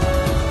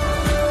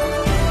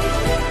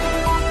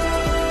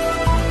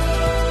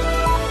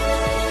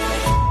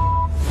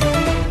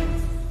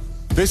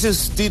This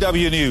is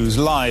DW News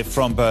live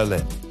from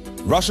Berlin.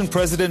 Russian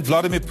President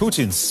Vladimir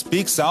Putin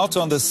speaks out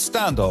on the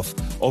standoff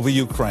over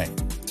Ukraine.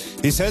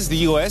 He says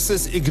the US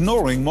is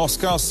ignoring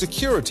Moscow's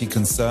security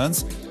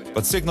concerns,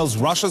 but signals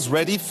Russia's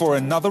ready for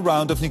another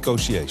round of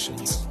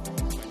negotiations.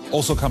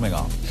 Also coming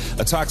up,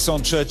 attacks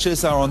on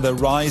churches are on the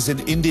rise in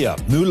India.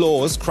 New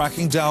laws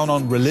cracking down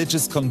on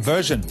religious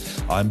conversion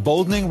are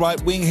emboldening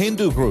right-wing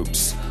Hindu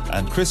groups,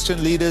 and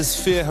Christian leaders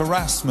fear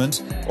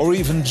harassment or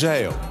even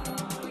jail.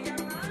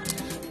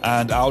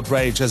 And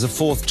outrage as a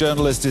fourth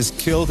journalist is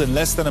killed in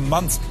less than a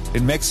month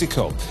in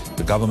Mexico.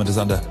 The government is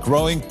under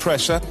growing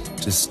pressure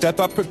to step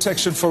up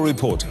protection for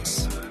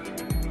reporters.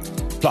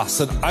 Plus,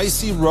 an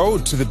icy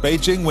road to the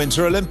Beijing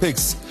Winter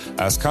Olympics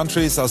as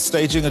countries are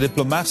staging a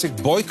diplomatic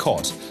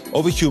boycott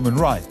over human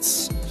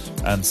rights.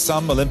 And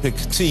some Olympic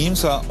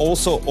teams are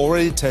also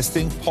already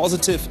testing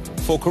positive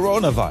for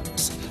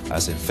coronavirus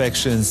as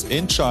infections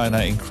in China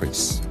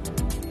increase.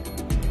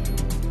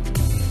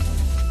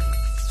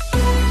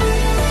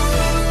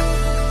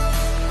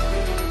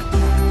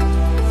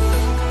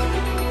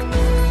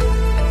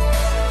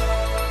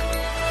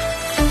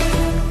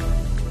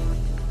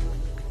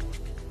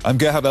 I'm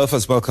Gerhard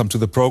Elfers. Welcome to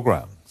the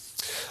program.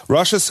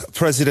 Russia's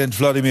President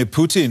Vladimir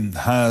Putin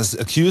has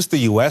accused the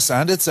US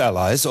and its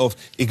allies of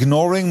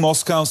ignoring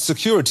Moscow's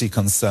security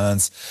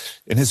concerns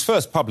in his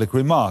first public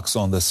remarks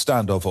on the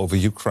standoff over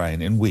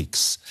Ukraine in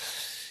weeks.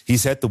 He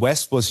said the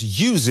West was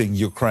using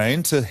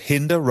Ukraine to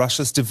hinder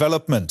Russia's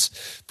development.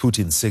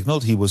 Putin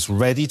signaled he was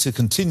ready to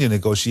continue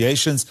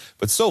negotiations,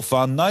 but so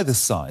far neither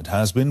side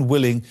has been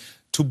willing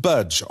to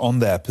budge on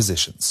their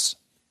positions.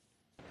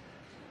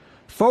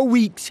 For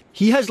weeks,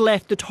 he has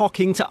left the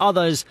talking to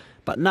others,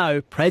 but now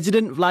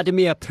President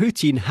Vladimir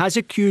Putin has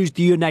accused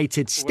the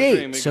United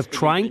States of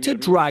trying to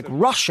drag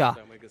Russia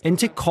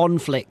into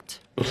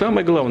conflict.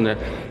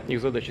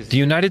 The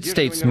United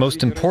States'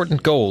 most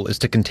important goal is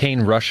to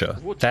contain Russia.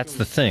 That's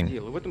the thing.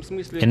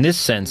 In this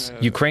sense,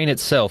 Ukraine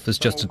itself is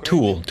just a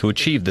tool to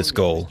achieve this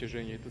goal.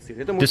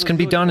 This can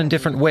be done in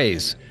different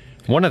ways.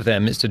 One of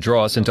them is to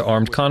draw us into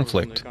armed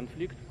conflict.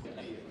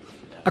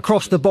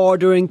 Across the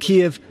border in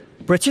Kiev,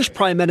 British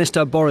Prime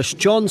Minister Boris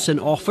Johnson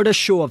offered a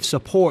show of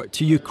support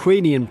to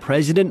Ukrainian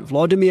President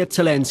Volodymyr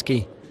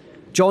Zelensky.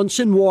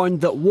 Johnson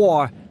warned that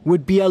war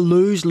would be a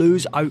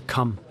lose-lose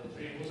outcome.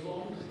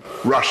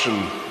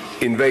 Russian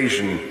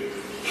invasion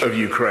of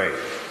Ukraine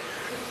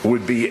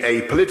would be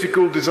a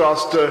political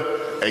disaster,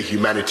 a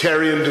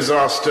humanitarian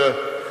disaster.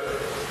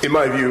 In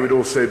my view, it would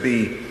also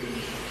be,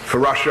 for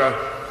Russia,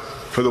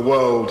 for the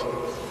world,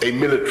 a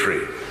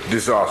military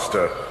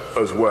disaster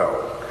as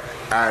well.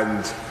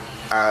 And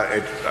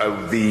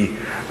the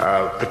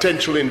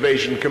potential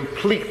invasion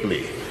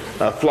completely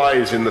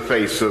flies in the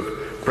face of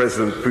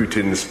President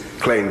Putin's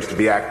claims to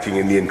be acting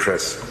in the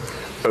interests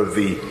of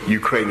the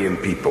Ukrainian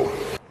people.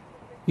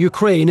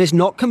 Ukraine is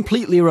not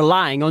completely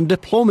relying on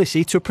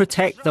diplomacy to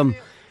protect them.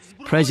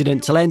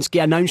 President Zelensky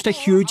announced a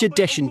huge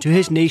addition to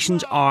his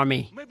nation's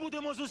army.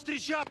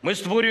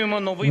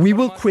 We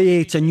will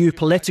create a new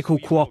political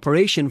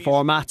cooperation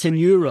format in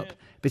Europe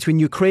between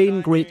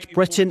Ukraine, Great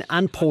Britain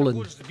and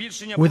Poland.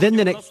 Within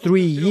the next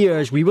 3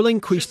 years, we will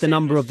increase the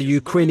number of the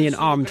Ukrainian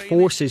armed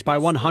forces by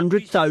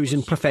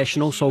 100,000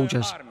 professional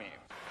soldiers.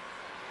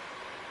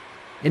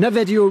 In a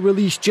video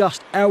released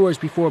just hours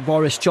before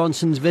Boris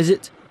Johnson's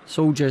visit,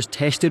 soldiers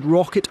tested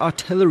rocket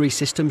artillery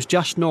systems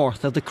just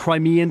north of the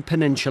Crimean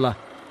Peninsula,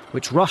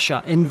 which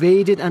Russia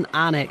invaded and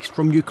annexed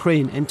from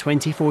Ukraine in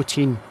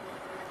 2014.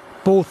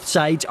 Both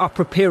sides are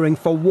preparing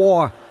for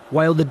war,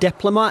 while the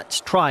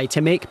diplomats try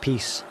to make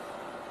peace.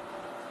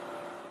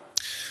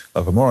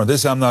 Well, for more on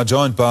this, I'm now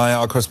joined by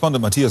our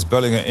correspondent Matthias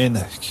Böllinger in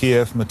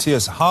Kiev.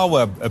 Matthias, how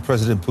were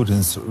President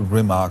Putin's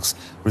remarks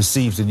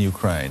received in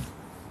Ukraine?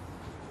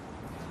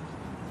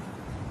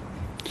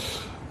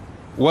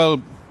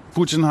 Well,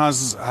 Putin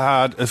has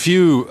had a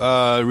few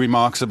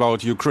remarks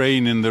about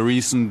Ukraine in the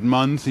recent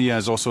month. He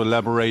has also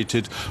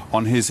elaborated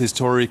on his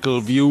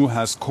historical view,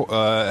 has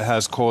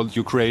called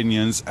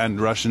Ukrainians and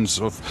Russians,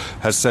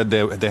 has said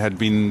they had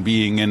been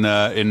being in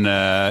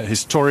a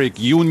historic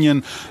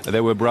union. They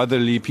were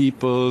brotherly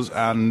peoples,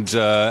 and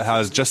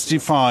has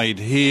justified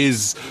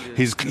his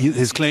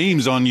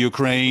claims on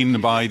Ukraine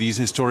by these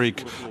historic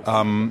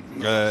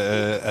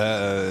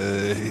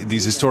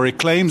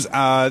claims.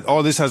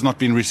 All this has not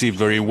been received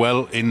very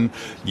well in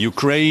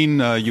Ukraine.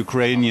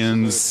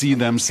 Ukrainians see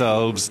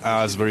themselves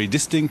as very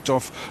distinct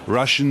of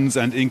Russians,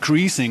 and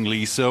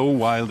increasingly so,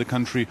 while the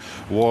country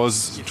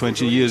was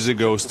 20 years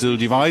ago still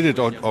divided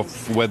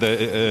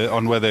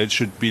on whether it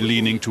should be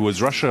leaning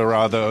towards Russia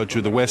rather or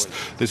to the West.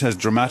 This has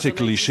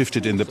dramatically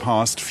shifted in the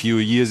past few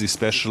years,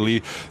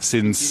 especially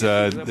since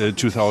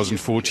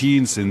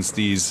 2014, since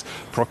these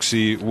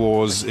proxy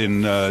wars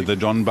in the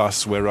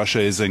Donbass where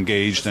Russia is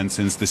engaged, and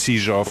since the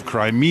seizure of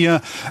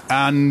Crimea,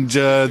 and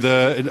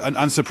an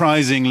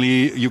surprisingly,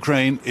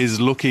 Ukraine is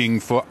looking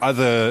for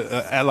other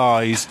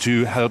allies to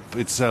help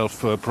itself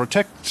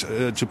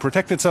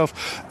protect itself,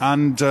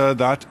 and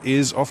that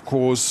is, of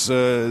course,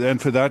 and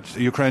for that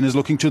Ukraine is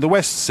looking to the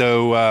West. So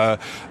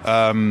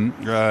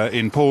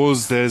in polls,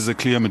 there's a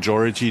clear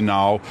majority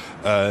now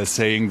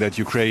saying that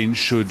Ukraine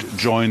should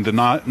join the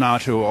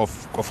NATO.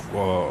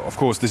 Of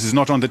course, this is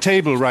not on the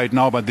table right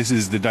now, but this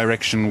is the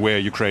direction where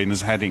Ukraine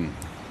is heading.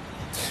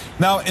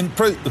 Now, in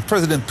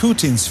President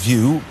Putin's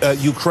view,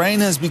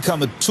 Ukraine has become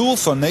a tool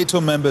for NATO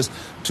members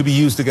to be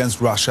used against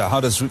Russia. How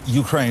does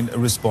Ukraine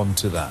respond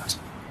to that?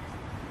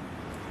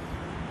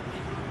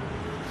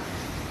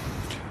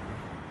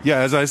 Yeah,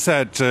 as I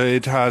said,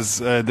 it has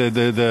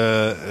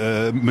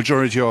the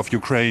majority of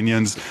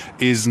Ukrainians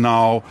is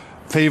now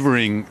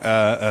favoring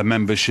a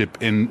membership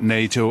in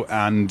NATO,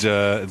 and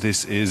this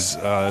is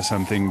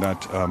something that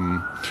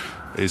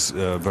is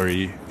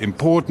very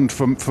important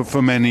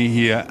for many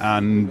here,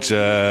 and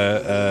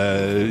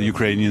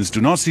Ukrainians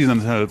do not see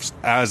themselves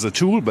as a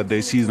tool, but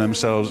they see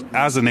themselves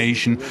as a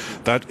nation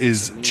that is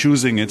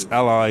choosing its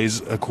allies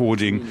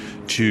according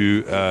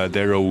to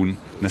their own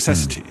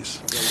necessities.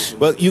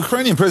 Well,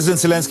 Ukrainian President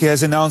Zelensky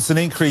has announced an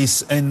increase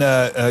in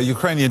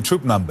Ukrainian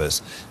troop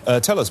numbers.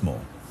 Tell us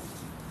more.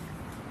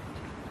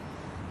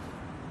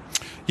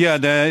 Yeah,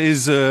 there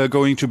is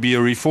going to be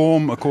a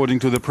reform, according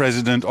to the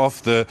president,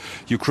 of the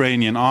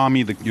Ukrainian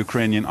army. The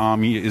Ukrainian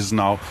army is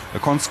now a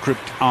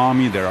conscript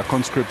army. There are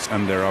conscripts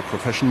and there are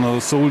professional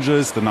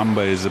soldiers. The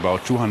number is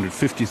about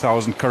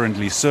 250,000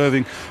 currently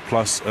serving,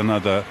 plus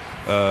another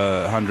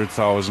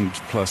 100,000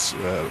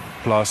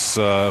 plus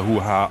who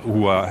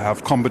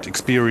have combat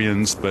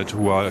experience but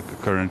who are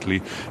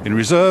currently in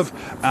reserve.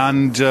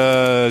 And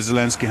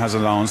Zelensky has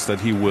announced that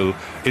he will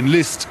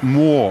enlist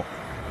more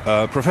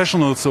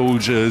professional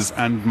soldiers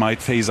and might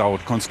phase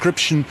out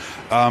conscription.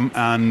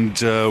 And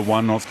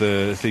one of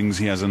the things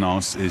he has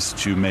announced is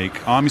to make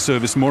army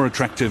service more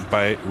attractive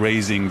by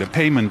raising the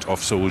payment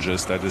of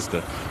soldiers. That is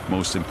the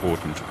most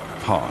important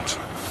part.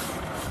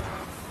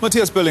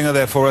 Matthias Böllinger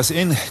there for us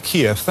in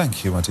Kiev.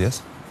 Thank you,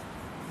 Matthias.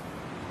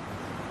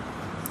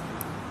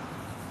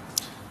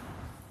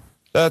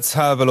 Let's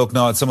have a look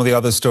now at some of the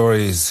other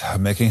stories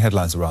making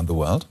headlines around the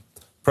world.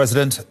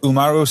 President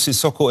Umaru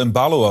Sissoco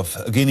Embalo of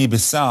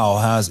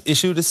Guinea-Bissau has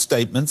issued a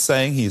statement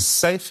saying he is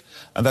safe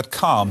and that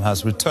calm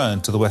has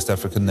returned to the West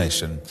African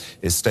nation.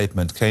 His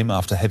statement came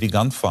after heavy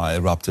gunfire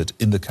erupted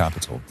in the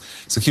capital.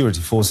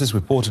 Security forces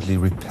reportedly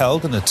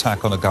repelled an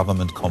attack on a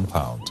government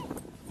compound.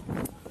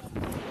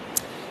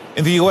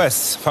 In the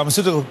US,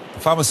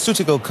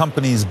 pharmaceutical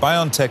companies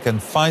BioNTech and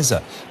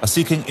Pfizer are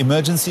seeking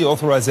emergency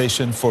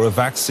authorization for a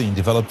vaccine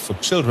developed for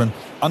children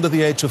under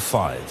the age of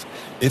 5.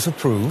 If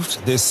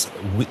approved, this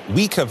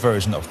weaker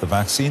version of the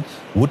vaccine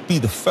would be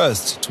the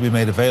first to be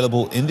made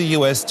available in the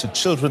US to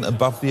children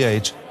above the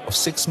age of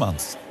 6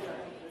 months.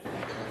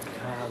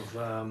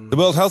 The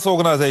World Health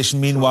Organization,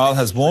 meanwhile,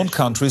 has warned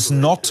countries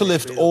not to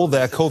lift all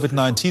their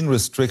COVID-19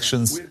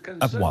 restrictions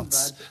at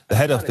once. The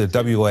head of the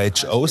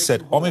WHO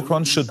said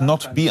Omicron should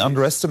not be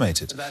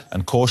underestimated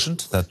and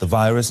cautioned that the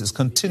virus is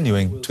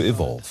continuing to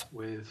evolve.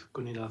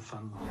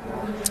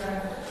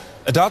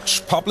 A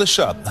Dutch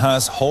publisher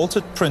has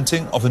halted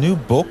printing of a new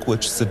book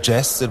which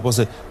suggests it was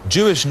a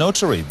Jewish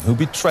notary who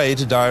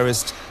betrayed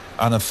diarist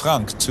Anne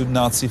Frank to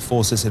Nazi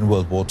forces in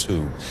World War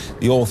II.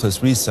 The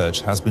author's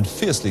research has been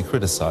fiercely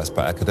criticized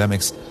by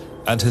academics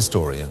and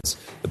historians.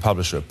 The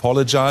publisher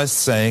apologized,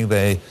 saying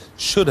they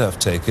should have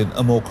taken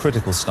a more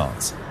critical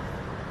stance.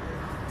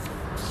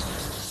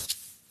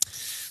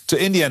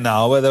 To India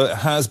now, where there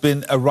has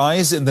been a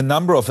rise in the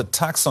number of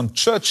attacks on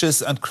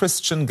churches and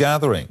Christian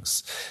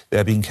gatherings. They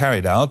are being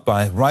carried out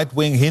by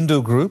right-wing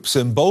Hindu groups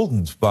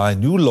emboldened by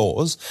new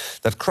laws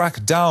that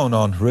crack down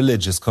on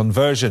religious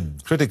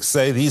conversion. Critics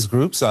say these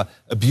groups are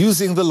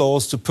abusing the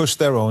laws to push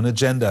their own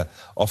agenda,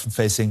 often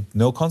facing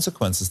no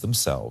consequences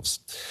themselves.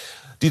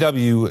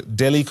 DW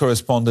Delhi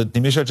correspondent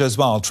Nimisha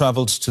Jaswal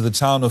travelled to the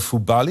town of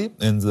Hubballi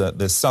in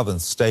the southern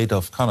state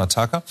of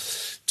Karnataka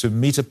to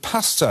meet a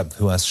pastor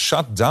who has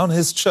shut down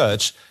his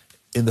church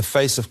in the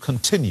face of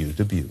continued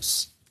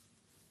abuse.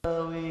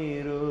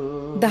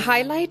 The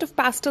highlight of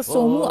Pastor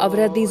Somu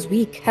Avaradhi's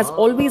week has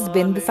always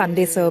been the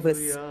Sunday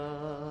service.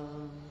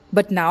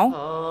 But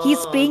now, he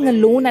is praying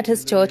alone at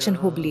his church in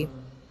Hubli.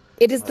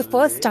 It is the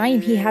first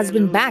time he has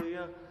been back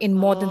in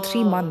more than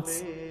 3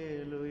 months.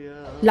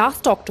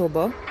 Last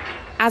October,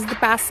 as the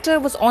pastor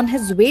was on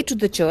his way to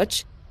the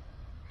church,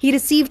 he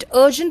received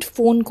urgent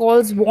phone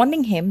calls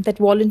warning him that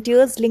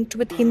volunteers linked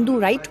with Hindu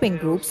right-wing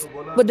groups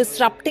were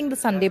disrupting the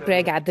Sunday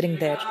prayer gathering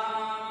there.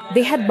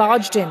 They had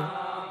barged in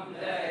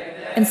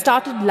and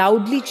started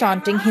loudly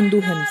chanting Hindu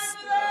hymns.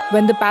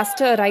 When the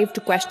pastor arrived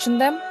to question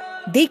them,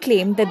 they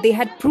claimed that they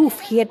had proof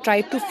he had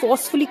tried to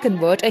forcefully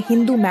convert a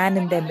Hindu man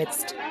in their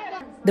midst.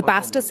 The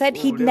pastor said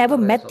he'd never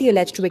met the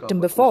alleged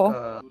victim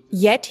before,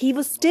 yet he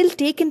was still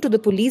taken to the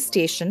police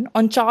station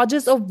on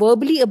charges of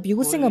verbally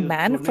abusing a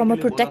man from a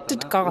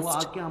protected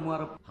caste.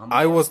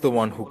 I was the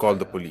one who called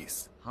the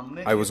police.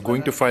 I was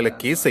going to file a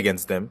case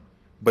against them,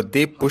 but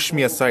they pushed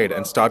me aside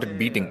and started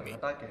beating me.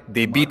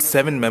 They beat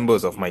 7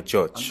 members of my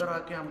church.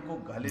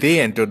 They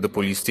entered the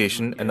police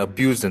station and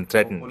abused and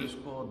threatened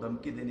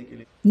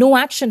me. No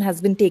action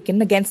has been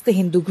taken against the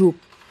Hindu group.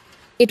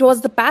 It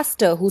was the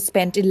pastor who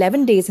spent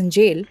 11 days in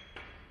jail,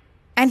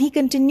 and he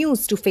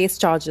continues to face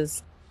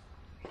charges.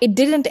 It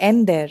didn't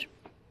end there.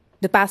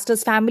 The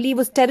pastor's family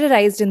was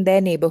terrorized in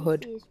their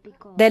neighborhood.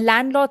 Their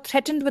landlord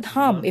threatened with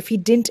harm if he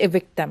didn't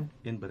evict them.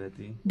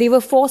 They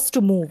were forced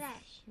to move.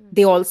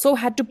 They also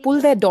had to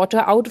pull their daughter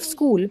out of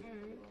school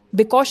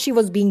because she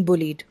was being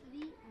bullied.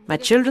 My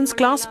children's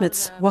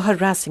classmates were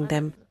harassing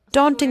them,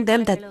 taunting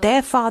them that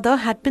their father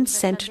had been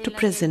sent to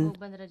prison.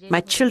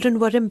 My children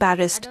were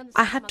embarrassed.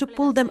 I had to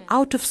pull them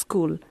out of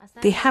school.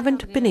 They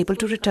haven't been able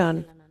to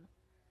return.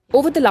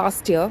 Over the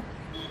last year,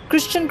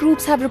 Christian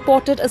groups have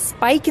reported a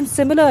spike in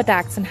similar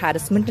attacks and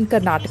harassment in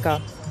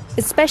Karnataka,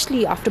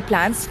 especially after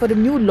plans for a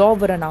new law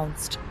were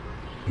announced.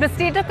 The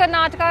state of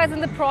Karnataka is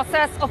in the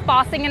process of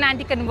passing an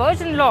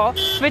anti-conversion law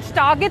which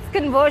targets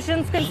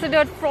conversions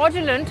considered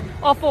fraudulent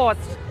or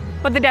forced.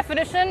 But the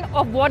definition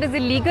of what is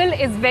illegal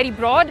is very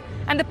broad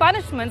and the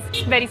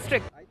punishments very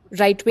strict.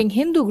 Right-wing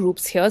Hindu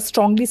groups here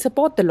strongly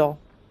support the law.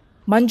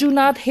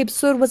 Manjunath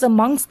Hibsur was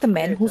amongst the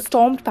men who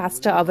stormed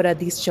Pastor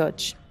Avaradi's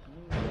church.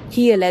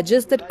 He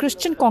alleges that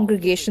Christian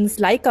congregations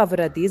like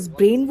Avaradi's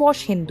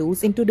brainwash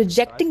Hindus into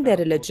rejecting their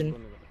religion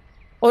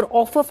or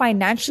offer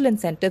financial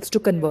incentives to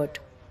convert.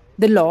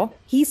 The law,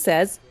 he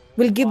says,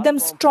 will give them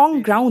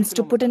strong grounds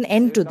to put an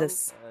end to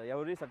this.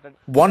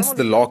 Once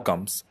the law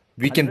comes,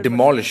 we can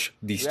demolish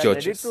these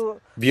churches.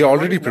 We are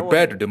already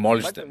prepared to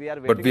demolish them,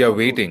 but we are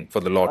waiting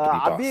for the law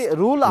to be passed.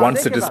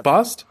 Once it is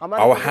passed,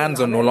 our hands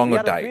are no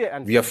longer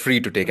tied. We are free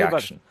to take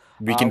action.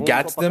 We can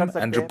catch them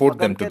and report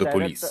them to the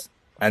police,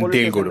 and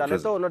they'll go to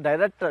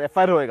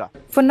prison.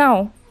 For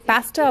now,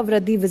 Pastor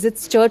Avaradi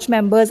visits church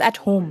members at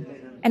home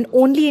and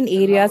only in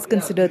areas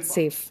considered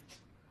safe.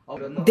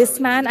 This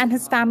man and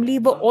his family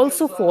were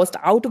also forced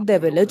out of their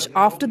village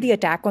after the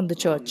attack on the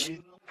church.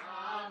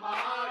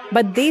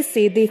 But they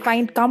say they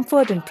find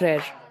comfort in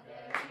prayer.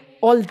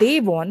 All they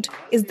want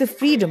is the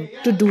freedom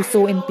to do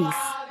so in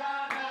peace.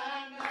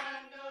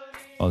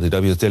 Well, the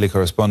WS Delhi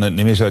correspondent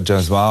Nimisha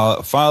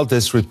Jaswal filed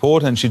this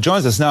report and she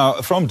joins us now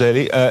from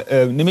Delhi.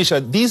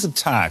 Nimisha, these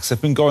attacks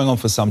have been going on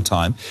for some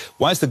time.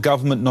 Why is the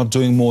government not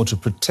doing more to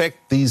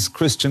protect these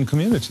Christian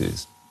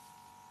communities?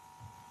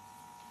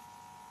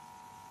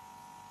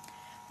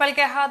 Well,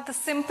 Gerhard, the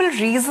simple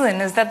reason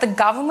is that the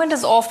government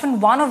is often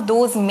one of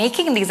those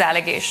making these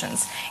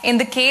allegations. In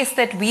the case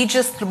that we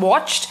just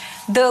watched,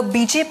 the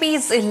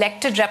BJP's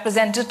elected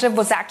representative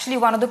was actually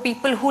one of the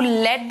people who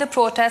led the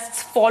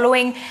protests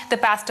following the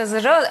pastor's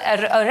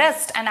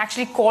arrest and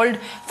actually called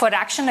for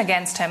action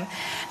against him.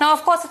 Now,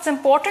 of course, it's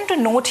important to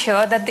note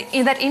here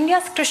that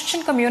India's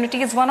Christian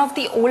community is one of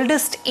the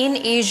oldest in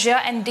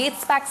Asia and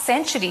dates back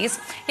centuries.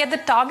 Yet the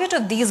target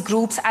of these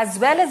groups, as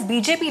well as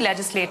BJP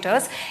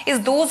legislators,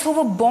 is those who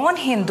were born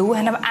Hindu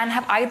and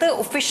have either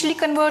officially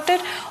converted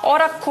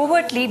or are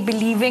covertly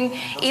believing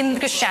in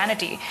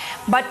Christianity.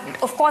 But,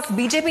 of course,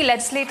 BJP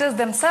legislators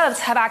themselves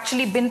have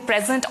actually been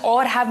present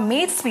or have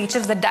made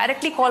speeches that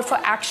directly call for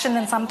action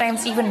and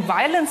sometimes even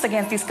violence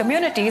against these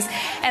communities.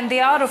 And they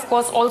are, of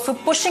course, also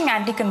pushing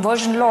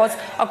anti-conversion laws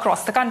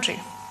across the country.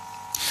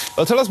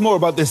 Well, tell us more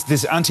about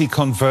this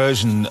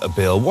anti-conversion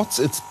bill. What's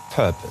its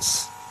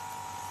purpose?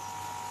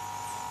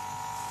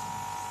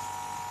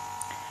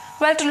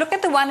 Well, to look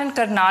at the one in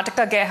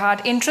Karnataka,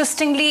 Gerhard,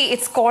 interestingly,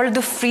 it's called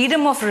the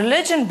Freedom of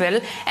Religion Bill.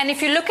 And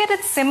if you look at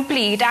it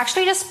simply, it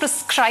actually just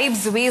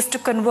prescribes ways to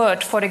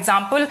convert. For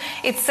example,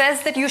 it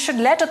says that you should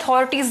let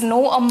authorities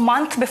know a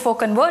month before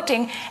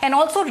converting and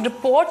also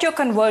report your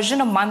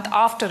conversion a month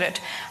after it.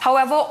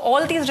 However,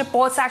 all these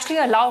reports actually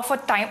allow for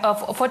time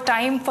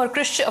for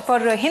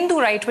Hindu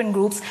right-wing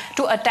groups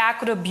to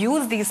attack or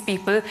abuse these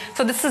people.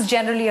 So this is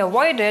generally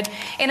avoided.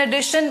 In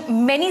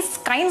addition, many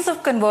kinds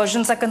of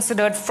conversions are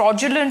considered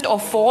fraudulent or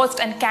forced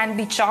and can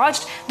be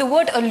charged. The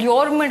word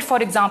allurement,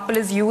 for example,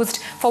 is used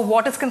for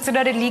what is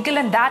considered illegal,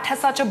 and that has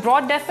such a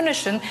broad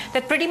definition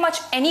that pretty much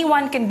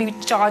anyone can be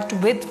charged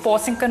with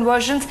forcing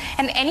conversions,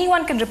 and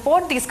anyone can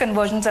report these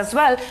conversions as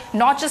well,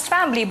 not just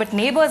family but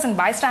neighbors and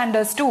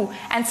bystanders too,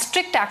 and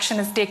strict action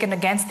is taken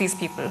against these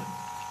people.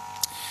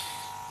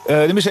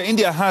 Nimisha,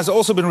 India has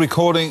also been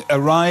recording a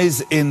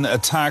rise in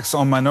attacks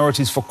on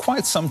minorities for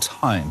quite some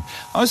time.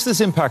 How is this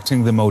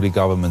impacting the Modi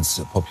government's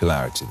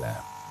popularity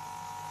there?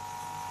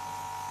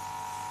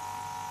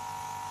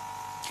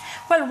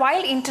 Well,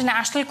 while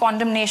international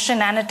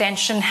condemnation and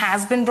attention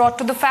has been brought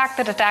to the fact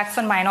that attacks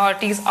on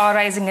minorities are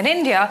rising in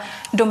India,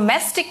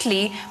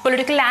 domestically,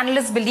 political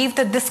analysts believe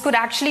that this could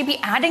actually be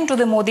adding to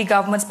the Modi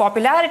government's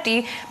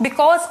popularity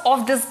because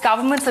of this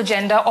government's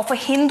agenda of a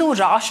Hindu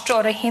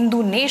Rashtra or a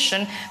Hindu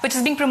nation, which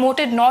is being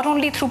promoted not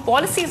only through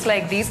policies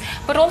like these,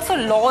 but also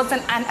laws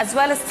and as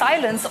well as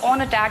silence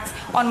on attacks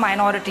on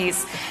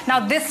minorities.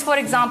 Now, this, for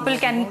example,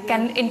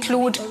 can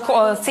include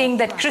saying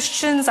that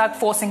Christians are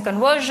forcing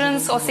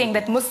conversions or saying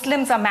that Muslims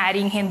Muslims are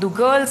marrying Hindu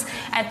girls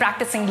and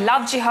practicing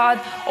love jihad.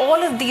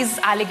 All of these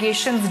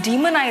allegations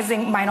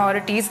demonizing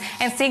minorities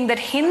and saying that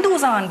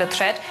Hindus are under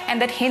threat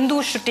and that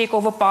Hindus should take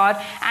over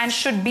power and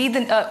should be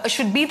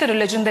the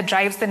religion that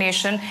drives the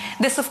nation.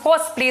 This, of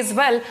course, plays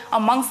well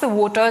amongst the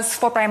voters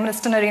for Prime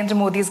Minister Narendra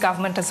Modi's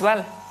government as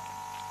well.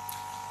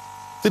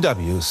 The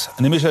W's.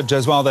 Nimisha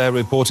Jaswal there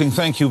reporting.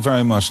 Thank you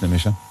very much,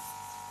 Nimisha.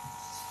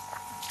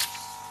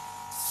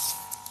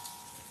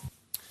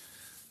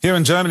 Here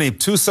in Germany,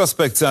 2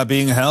 suspects are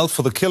being held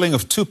for the killing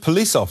of 2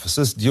 police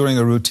officers during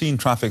a routine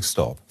traffic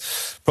stop.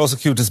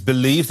 Prosecutors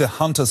believe the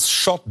hunters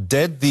shot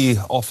dead the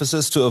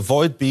officers to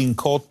avoid being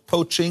caught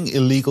poaching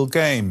illegal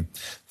game.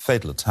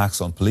 Fatal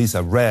attacks on police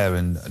are rare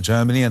in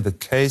Germany, and the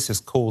case has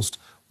caused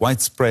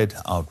widespread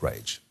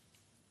outrage.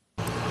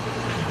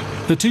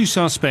 The 2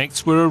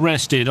 suspects were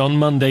arrested on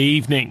Monday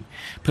evening.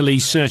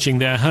 Police searching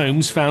their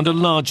homes found a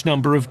large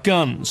number of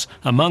guns.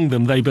 Among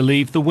them, they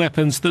believe, the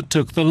weapons that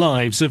took the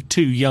lives of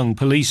 2 young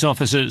police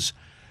officers.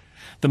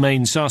 The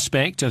main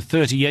suspect, a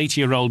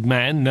 38-year-old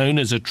man known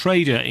as a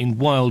trader in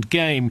wild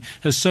game,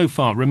 has so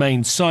far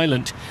remained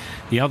silent.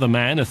 The other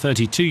man, a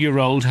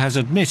 32-year-old, has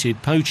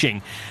admitted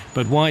poaching.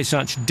 But why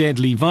such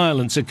deadly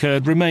violence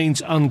occurred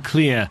remains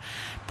unclear.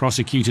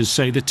 Prosecutors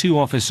say the 2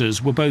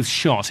 officers were both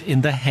shot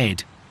in the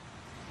head.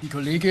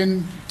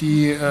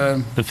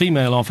 The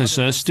female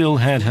officer still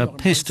had her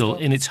pistol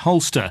in its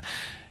holster.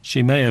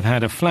 She may have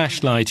had a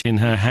flashlight in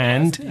her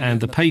hand and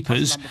the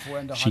papers.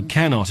 She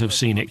cannot have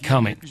seen it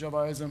coming.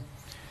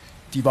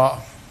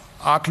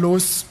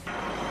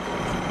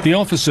 The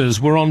officers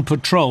were on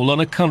patrol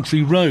on a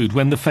country road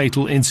when the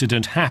fatal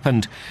incident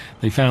happened.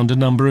 They found a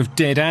number of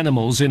dead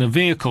animals in a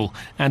vehicle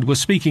and were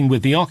speaking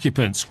with the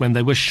occupants when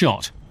they were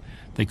shot.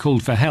 They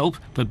called for help,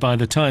 but by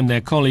the time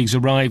their colleagues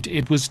arrived,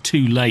 it was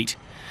too late.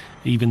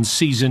 Even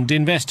seasoned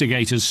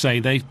investigators say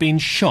they've been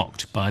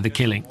shocked by the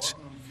killings.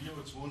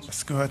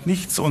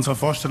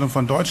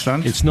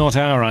 It's not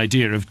our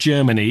idea of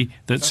Germany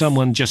that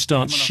someone just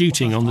starts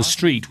shooting on the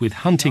street with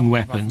hunting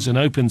weapons and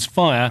opens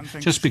fire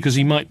just because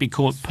he might be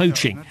caught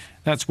poaching.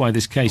 That's why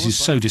this case is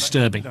so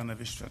disturbing.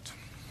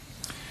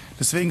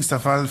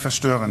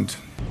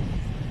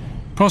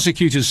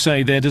 Prosecutors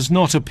say there does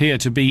not appear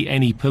to be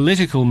any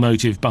political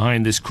motive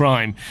behind this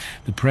crime.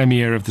 The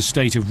Premier of the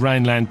state of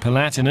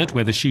Rhineland-Palatinate,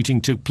 where the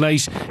shooting took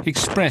place,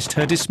 expressed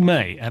her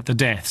dismay at the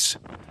deaths.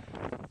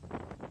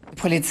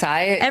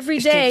 Every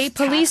day,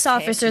 police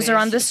officers are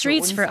on the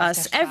streets for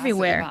us,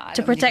 everywhere,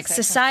 to protect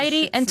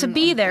society and to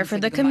be there for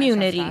the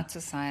community.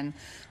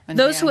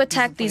 Those who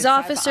attack these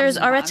officers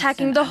are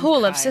attacking the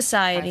whole of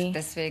society.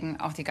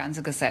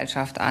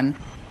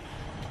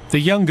 The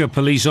younger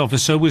police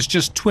officer was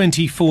just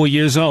 24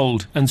 years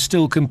old and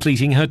still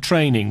completing her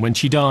training when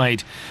she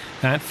died.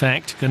 That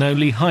fact can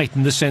only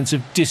heighten the sense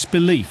of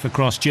disbelief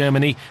across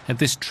Germany at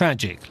this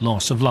tragic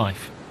loss of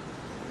life.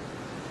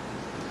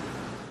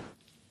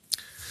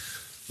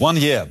 1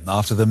 year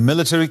after the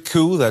military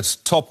coup that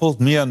toppled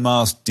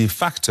Myanmar's de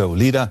facto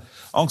leader,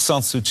 Aung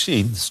San Suu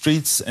Kyi,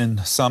 streets in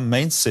some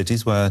main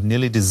cities were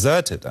nearly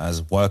deserted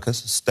as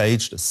workers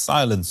staged a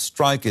silent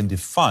strike in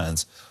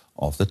defiance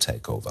of the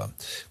takeover.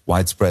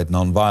 Widespread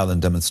non-violent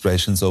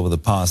demonstrations over the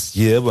past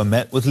year were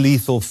met with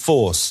lethal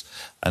force,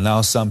 and now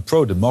some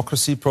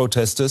pro-democracy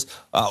protesters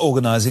are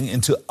organizing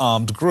into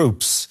armed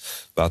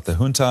groups. But the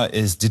junta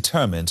is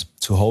determined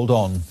to hold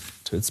on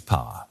to its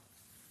power.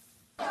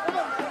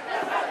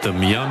 The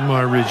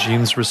Myanmar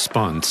regime's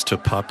response to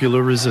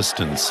popular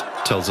resistance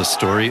tells a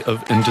story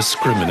of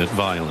indiscriminate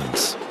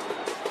violence.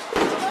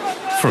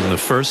 From the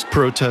first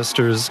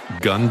protesters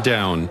gunned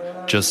down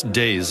just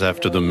days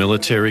after the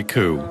military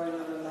coup,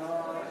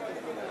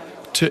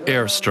 to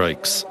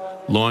airstrikes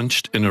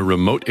launched in a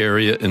remote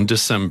area in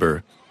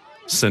December,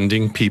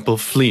 sending people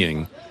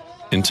fleeing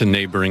into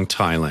neighboring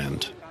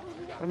Thailand.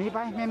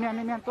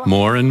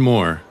 More and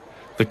more,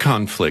 the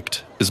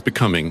conflict is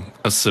becoming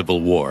a civil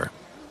war.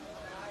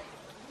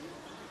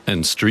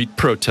 And street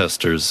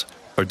protesters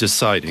are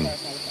deciding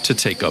to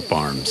take up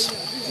arms.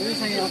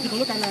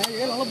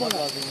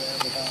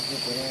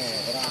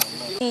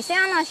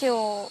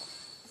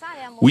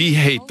 We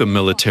hate the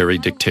military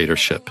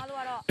dictatorship,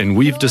 and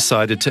we've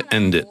decided to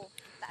end it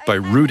by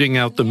rooting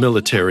out the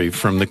military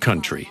from the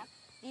country.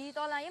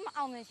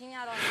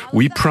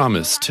 We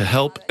promise to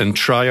help and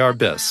try our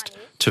best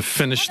to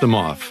finish them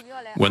off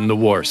when the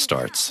war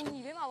starts.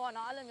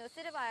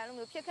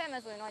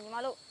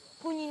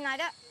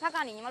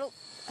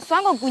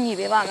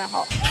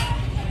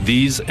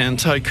 These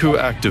anti-coup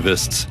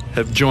activists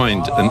have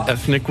joined an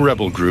ethnic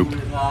rebel group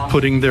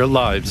putting their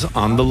lives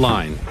on the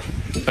line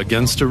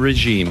against a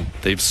regime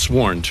they've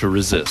sworn to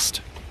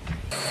resist.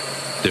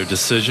 Their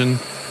decision,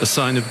 a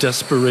sign of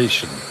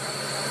desperation,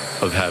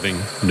 of having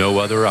no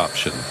other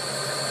option.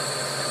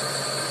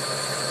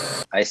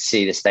 I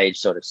see the stage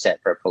sort of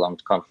set for a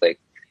prolonged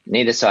conflict.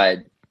 Neither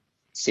side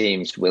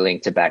seems willing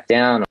to back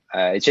down.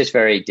 It's just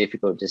very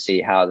difficult to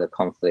see how the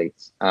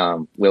conflict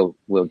will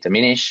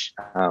diminish,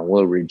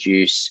 will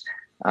reduce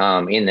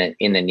in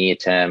the near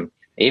term,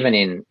 even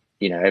in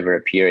over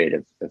a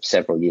period of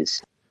several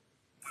years.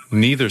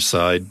 Neither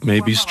side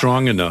may be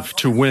strong enough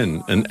to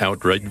win an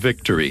outright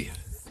victory,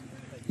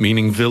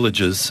 meaning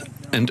villages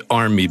and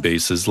army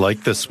bases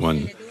like this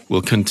one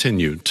will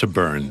continue to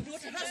burn.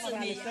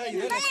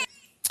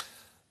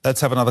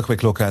 Let's have another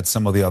quick look at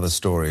some of the other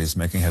stories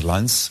making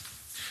headlines.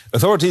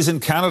 Authorities in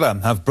Canada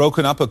have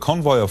broken up a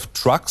convoy of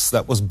trucks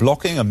that was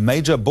blocking a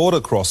major border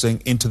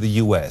crossing into the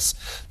US.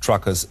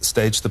 Truckers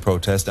staged the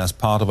protest as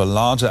part of a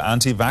larger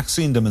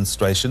anti-vaccine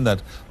demonstration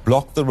that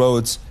blocked the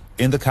roads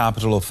in the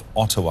capital of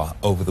Ottawa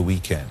over the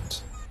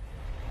weekend.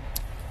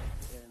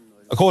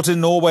 A court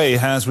in Norway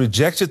has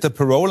rejected the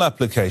parole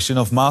application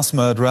of mass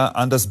murderer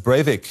Anders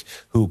Breivik,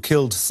 who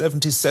killed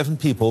 77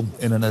 people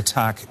in an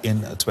attack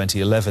in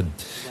 2011.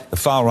 The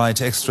far-right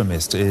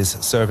extremist is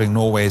serving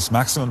Norway's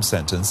maximum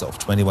sentence of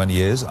 21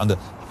 years under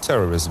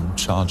terrorism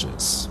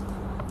charges.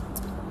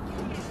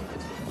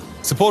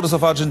 Supporters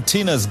of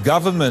Argentina's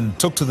government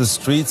took to the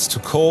streets to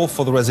call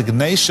for the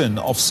resignation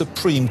of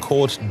Supreme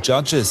Court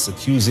judges,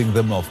 accusing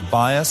them of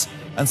bias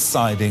and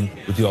siding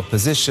with the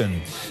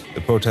opposition.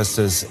 The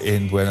protesters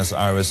in Buenos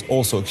Aires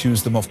also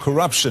accused them of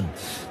corruption.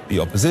 The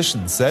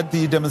opposition said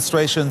the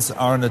demonstrations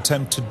are an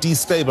attempt to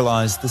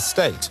destabilize the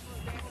state.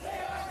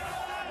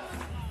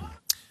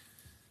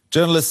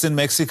 Journalists in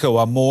Mexico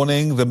are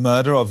mourning the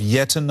murder of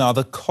yet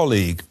another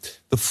colleague,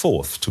 the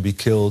fourth to be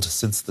killed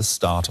since the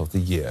start of the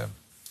year.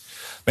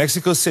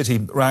 Mexico City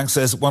ranks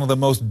as one of the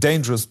most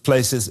dangerous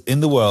places in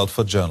the world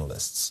for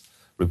journalists.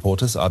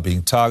 Reporters are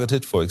being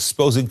targeted for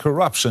exposing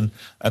corruption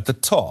at the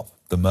top.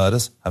 The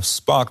murders have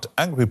sparked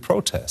angry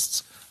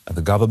protests, and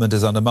the government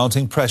is under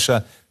mounting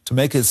pressure to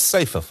make it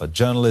safer for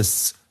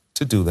journalists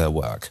to do their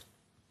work.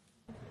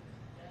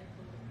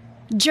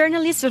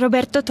 Journalist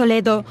Roberto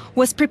Toledo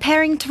was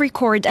preparing to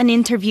record an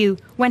interview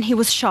when he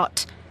was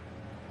shot.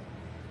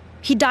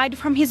 He died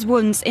from his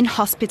wounds in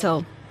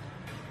hospital.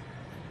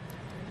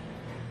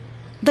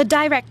 The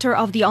director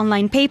of the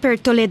online paper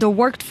Toledo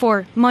worked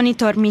for,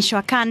 Monitor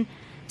Michoacán,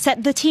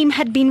 said the team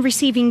had been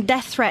receiving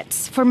death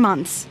threats for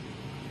months.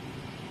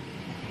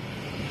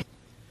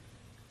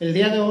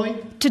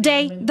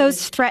 Today,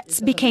 those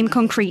threats became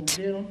concrete.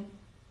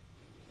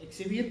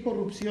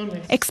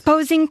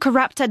 Exposing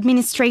corrupt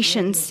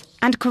administrations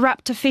and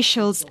corrupt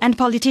officials and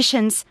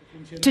politicians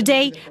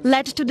today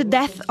led to the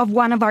death of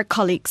one of our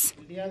colleagues.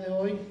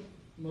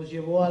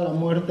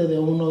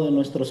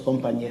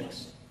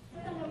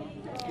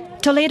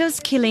 Toledo's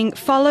killing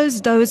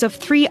follows those of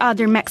 3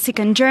 other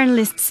Mexican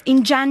journalists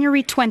in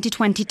January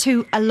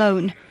 2022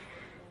 alone.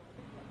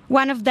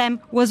 One of them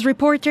was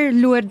reporter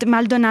Lourdes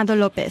Maldonado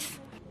Lopez.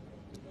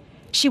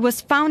 She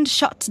was found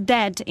shot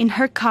dead in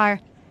her car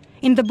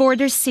in the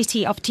border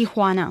city of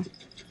Tijuana.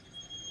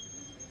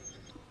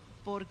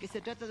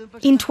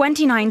 In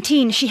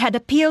 2019, she had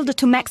appealed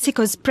to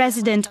Mexico's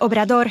President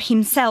Obrador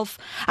himself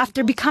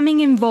after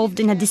becoming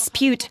involved in a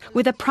dispute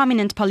with a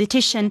prominent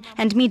politician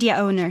and media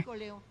owner.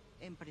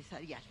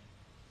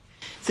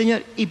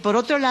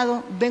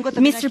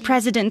 Mr.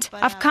 President,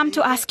 I've come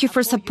to ask you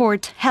for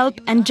support,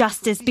 help and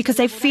justice because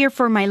I fear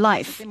for my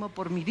life.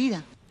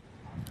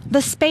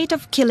 The spate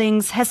of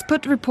killings has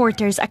put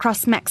reporters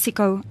across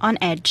Mexico on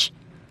edge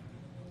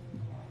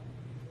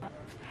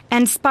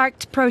and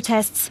sparked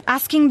protests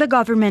asking the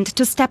government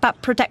to step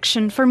up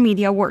protection for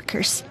media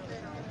workers.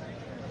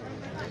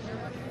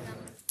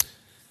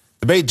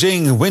 The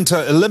Beijing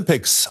Winter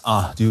Olympics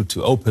are due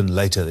to open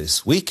later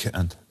this week,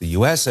 and the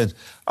US and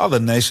other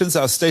nations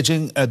are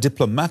staging a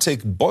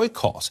diplomatic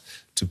boycott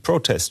to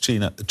protest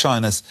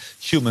China's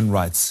human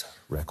rights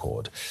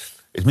record.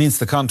 It means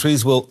the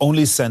countries will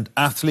only send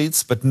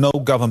athletes but no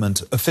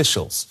government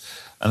officials.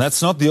 And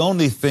that's not the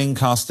only thing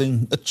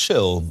casting a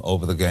chill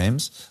over the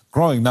Games.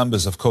 Growing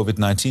numbers of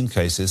COVID-19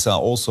 cases are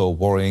also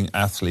worrying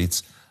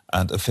athletes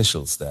and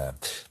officials there.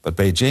 But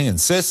Beijing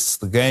insists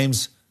the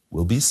Games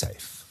will be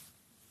safe.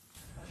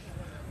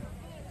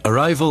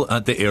 Arrival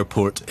at the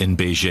airport in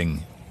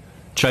Beijing.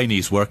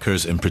 Chinese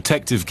workers in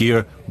protective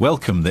gear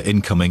welcome the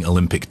incoming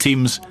Olympic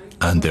teams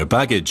and their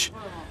baggage.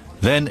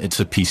 Then it's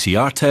a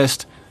PCR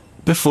test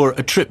before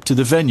a trip to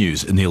the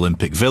venues in the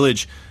Olympic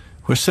Village,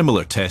 where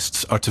similar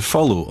tests are to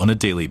follow on a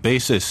daily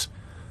basis.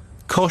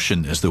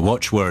 Caution is the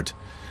watchword.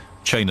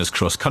 China's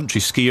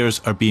cross-country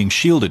skiers are being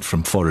shielded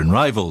from foreign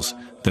rivals,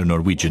 their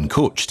Norwegian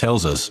coach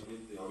tells us.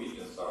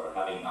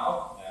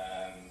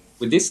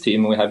 With this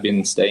team, we have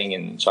been staying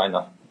in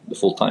China the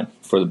full time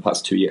for the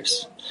past 2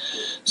 years.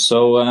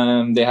 So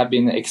they have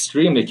been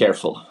extremely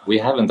careful. We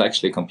haven't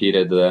actually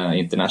competed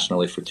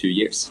internationally for 2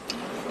 years.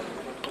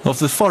 Of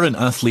the foreign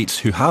athletes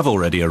who have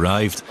already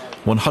arrived,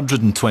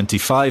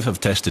 125 have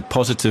tested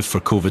positive for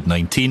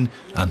COVID-19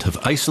 and have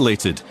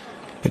isolated.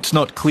 It's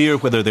not clear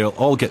whether they'll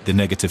all get the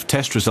negative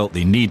test result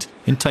they need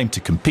in time to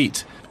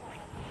compete.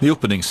 The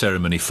opening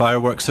ceremony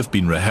fireworks have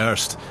been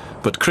rehearsed,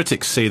 but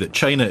critics say that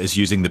China is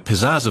using the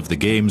pizzazz of the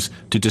Games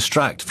to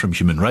distract from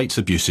human rights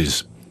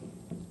abuses.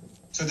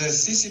 So the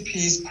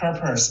CCP's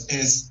purpose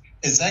is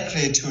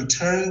exactly to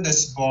turn the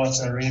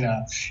sports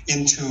arena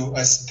into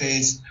a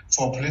stage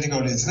for political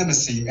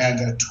legitimacy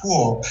and a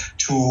tool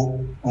to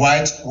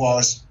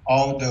whitewash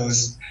all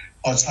those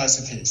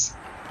atrocities.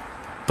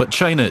 But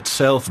China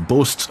itself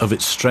boasts of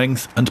its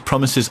strength and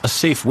promises a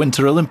safe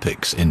Winter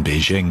Olympics in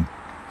Beijing.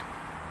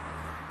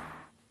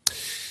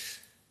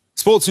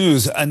 Sports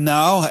news, and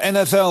now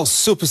NFL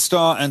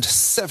superstar and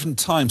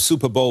 7-time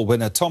Super Bowl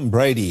winner Tom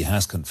Brady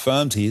has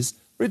confirmed he's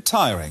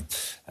retiring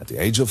at the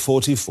age of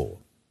 44.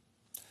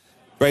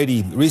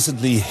 Brady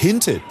recently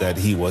hinted that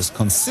he was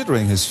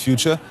considering his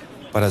future,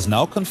 but has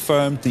now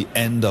confirmed the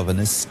end of an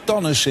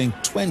astonishing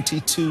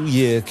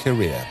 22-year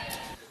career.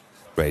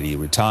 Brady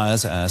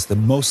retires as the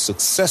most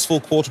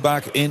successful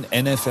quarterback in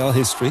NFL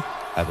history,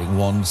 having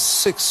won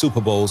 6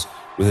 Super Bowls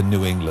with the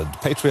New England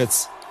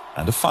Patriots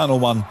and a final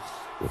one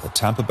with the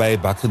Tampa Bay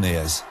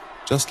Buccaneers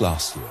just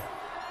last year.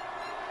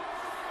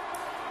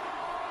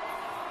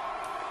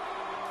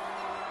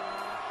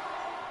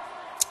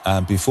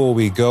 And before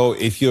we go,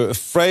 if you're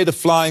afraid of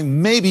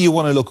flying, maybe you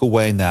want to look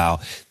away now.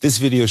 This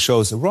video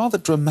shows a rather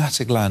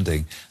dramatic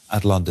landing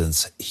at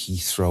London's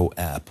Heathrow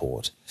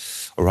Airport.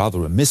 Or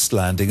rather a missed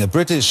landing. A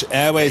British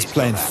Airways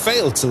plane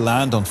failed to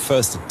land on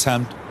first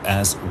attempt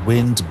as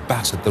wind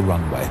battered the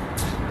runway.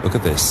 Look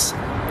at this.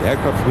 The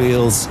aircraft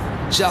wheels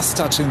just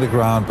touching the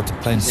ground, but the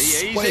plane is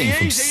swaying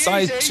from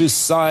side to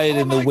side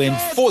in the wind,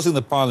 forcing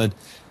the pilot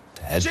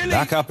to head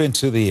back up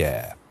into the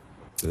air.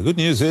 The good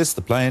news is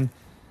the plane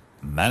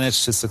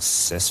managed to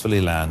successfully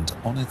land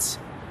on its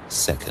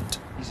second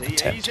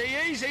attempt.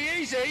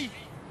 Easy.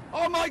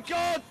 Oh my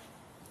God!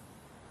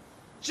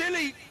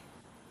 Chili!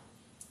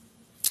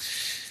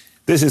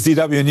 This is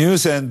DW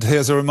News, and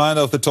here's a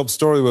reminder of the top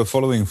story we're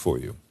following for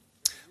you.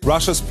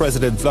 Russia's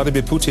President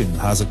Vladimir Putin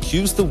has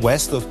accused the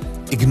West of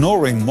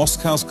ignoring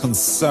Moscow's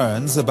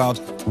concerns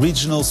about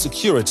regional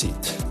security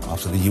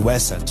after the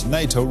US and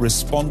NATO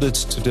responded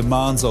to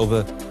demands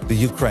over the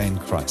Ukraine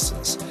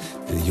crisis.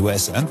 The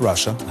US and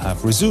Russia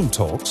have resumed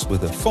talks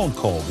with a phone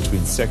call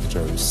between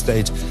Secretary of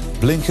State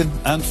Blinken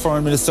and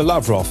Foreign Minister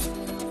Lavrov,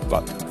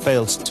 but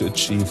failed to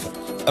achieve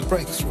a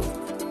breakthrough.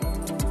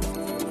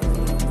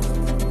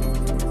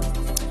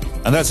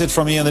 And that's it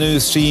from me and the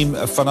news team.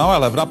 For now,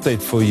 I'll have an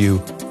update for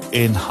you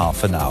in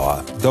half an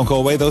hour. Don't go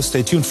away, though.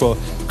 Stay tuned for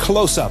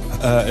Close Up,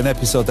 an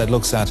episode that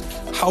looks at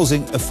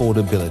housing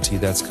affordability.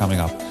 That's coming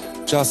up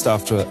just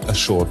after a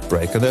short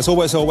break. And there's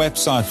always our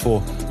website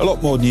for a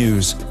lot more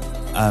news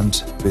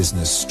and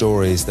business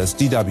stories. That's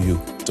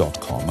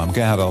dw.com. I'm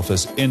Gerhard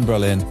Alfers in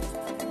Berlin.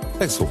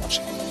 Thanks for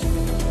watching.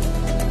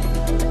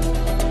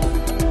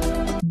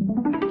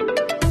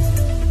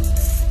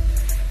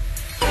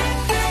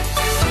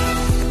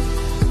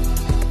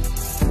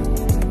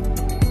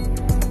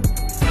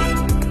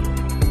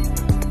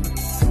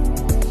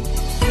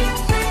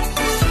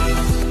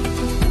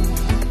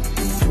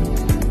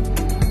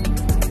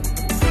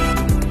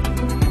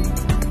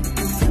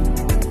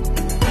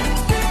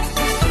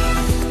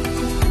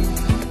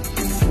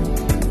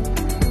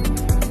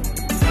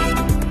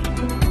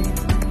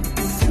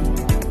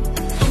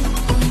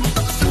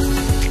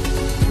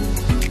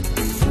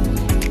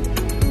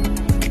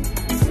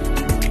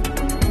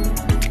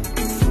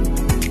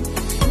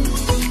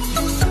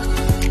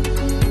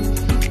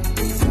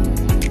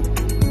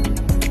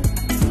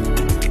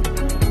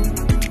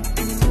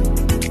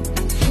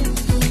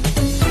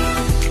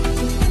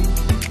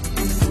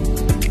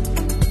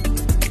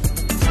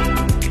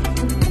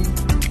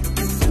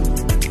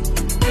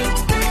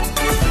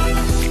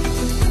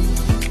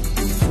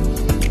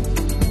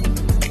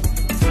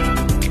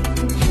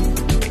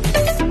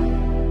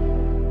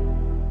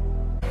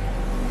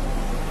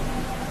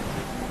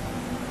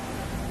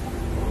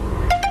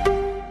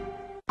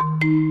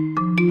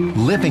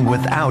 Living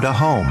without a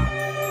home.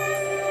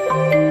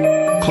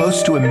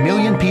 Close to 1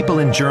 million people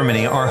in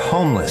Germany are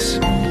homeless.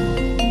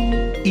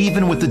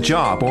 Even with a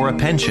job or a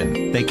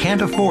pension, they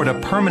can't afford a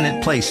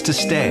permanent place to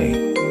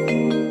stay.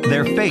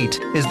 Their fate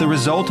is the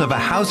result of a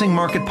housing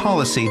market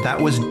policy that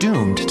was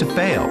doomed to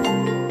fail.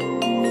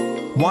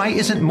 Why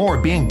isn't more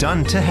being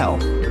done to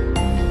help?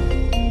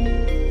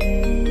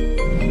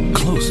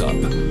 Close Up.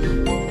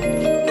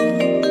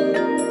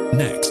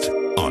 Next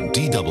on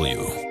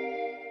DW.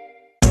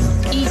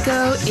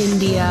 Eco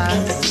India.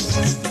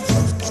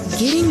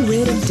 Getting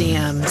rid of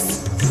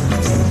dams.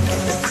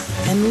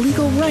 And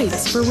legal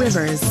rights for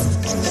rivers.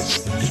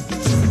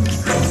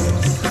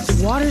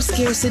 Water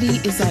scarcity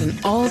is at an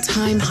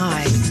all-time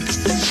high.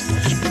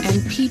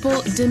 And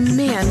people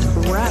demand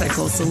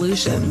radical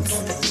solutions.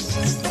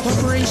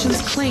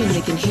 Corporations claim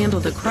they can handle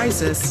the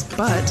crisis,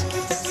 but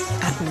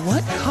at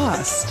what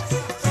cost?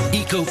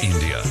 Eco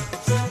India.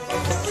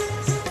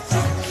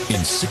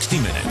 In 60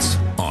 minutes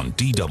on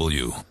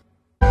DW.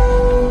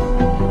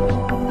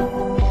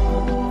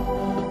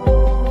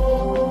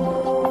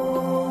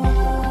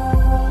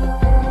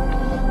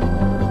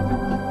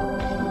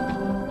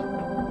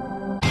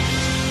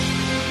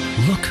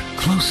 Look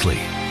closely.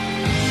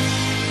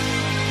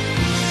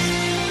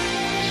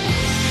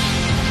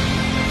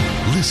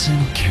 Listen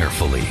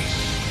carefully.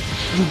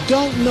 You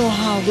don't know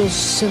how those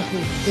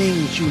simple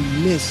things you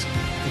miss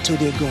until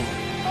they're gone.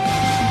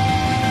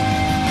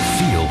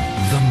 Feel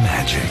the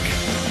magic.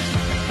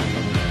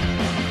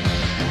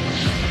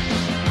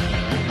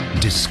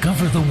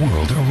 Discover the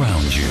world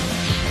around you.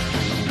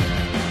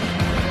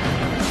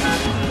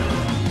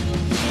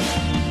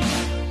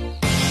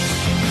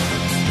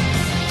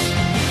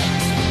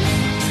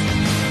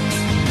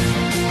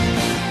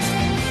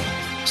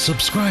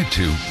 Subscribe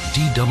to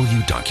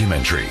DW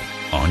Documentary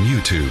on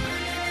YouTube.